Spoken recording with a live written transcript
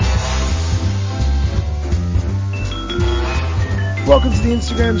Welcome to the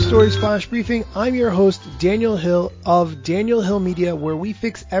Instagram Stories Flash Briefing. I'm your host, Daniel Hill of Daniel Hill Media, where we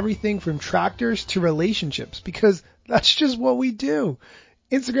fix everything from tractors to relationships, because that's just what we do.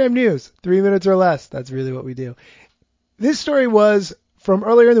 Instagram news, 3 minutes or less. That's really what we do. This story was from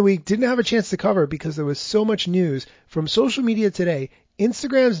earlier in the week. Didn't have a chance to cover it because there was so much news from social media today.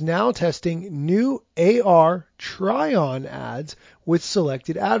 Instagram's now testing new AR try-on ads with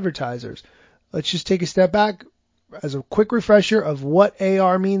selected advertisers. Let's just take a step back. As a quick refresher of what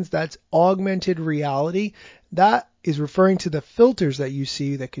AR means, that's augmented reality. That is referring to the filters that you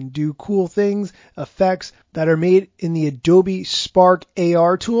see that can do cool things, effects that are made in the Adobe Spark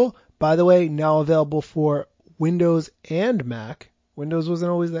AR tool. By the way, now available for Windows and Mac. Windows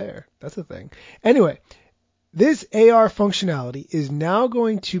wasn't always there. That's a thing. Anyway, this AR functionality is now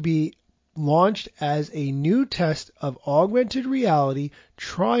going to be launched as a new test of augmented reality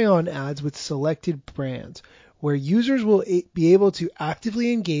try-on ads with selected brands, where users will be able to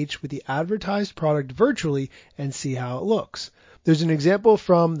actively engage with the advertised product virtually and see how it looks. There's an example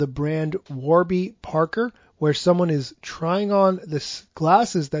from the brand Warby Parker, where someone is trying on the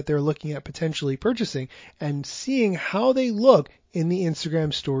glasses that they're looking at potentially purchasing and seeing how they look in the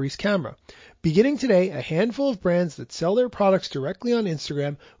Instagram Stories camera. Beginning today, a handful of brands that sell their products directly on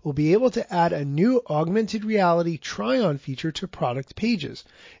Instagram will be able to add a new augmented reality try-on feature to product pages.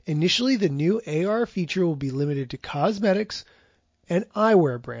 Initially, the new AR feature will be limited to cosmetics and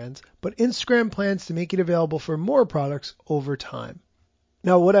eyewear brands, but Instagram plans to make it available for more products over time.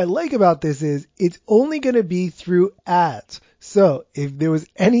 Now, what I like about this is it's only going to be through ads. So if there was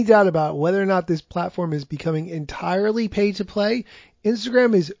any doubt about whether or not this platform is becoming entirely pay to play,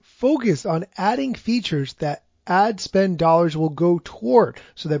 Instagram is focused on adding features that ad spend dollars will go toward,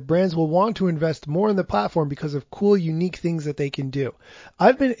 so that brands will want to invest more in the platform because of cool, unique things that they can do.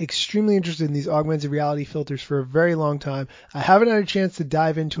 I've been extremely interested in these augmented reality filters for a very long time. I haven't had a chance to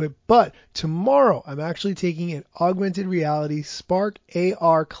dive into it, but tomorrow I'm actually taking an augmented reality Spark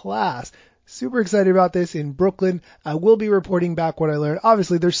AR class. Super excited about this in Brooklyn. I will be reporting back what I learned.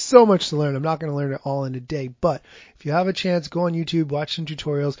 Obviously, there's so much to learn. I'm not going to learn it all in a day, but if you have a chance, go on YouTube, watch some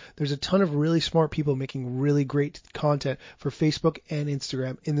tutorials. There's a ton of really smart people making really great content for Facebook and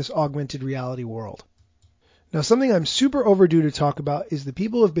Instagram in this augmented reality world. Now, something I'm super overdue to talk about is the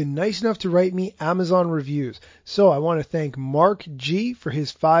people who have been nice enough to write me Amazon reviews. So I want to thank Mark G for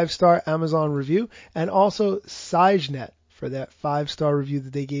his 5-star Amazon review, and also SigeNet for that 5-star review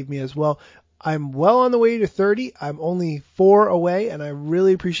that they gave me as well. I'm well on the way to 30. I'm only 4 away, and I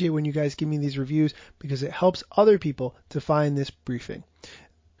really appreciate when you guys give me these reviews because it helps other people to find this briefing.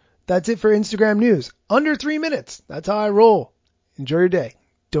 That's it for Instagram news. Under 3 minutes. That's how I roll. Enjoy your day.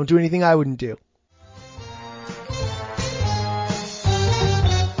 Don't do anything I wouldn't do.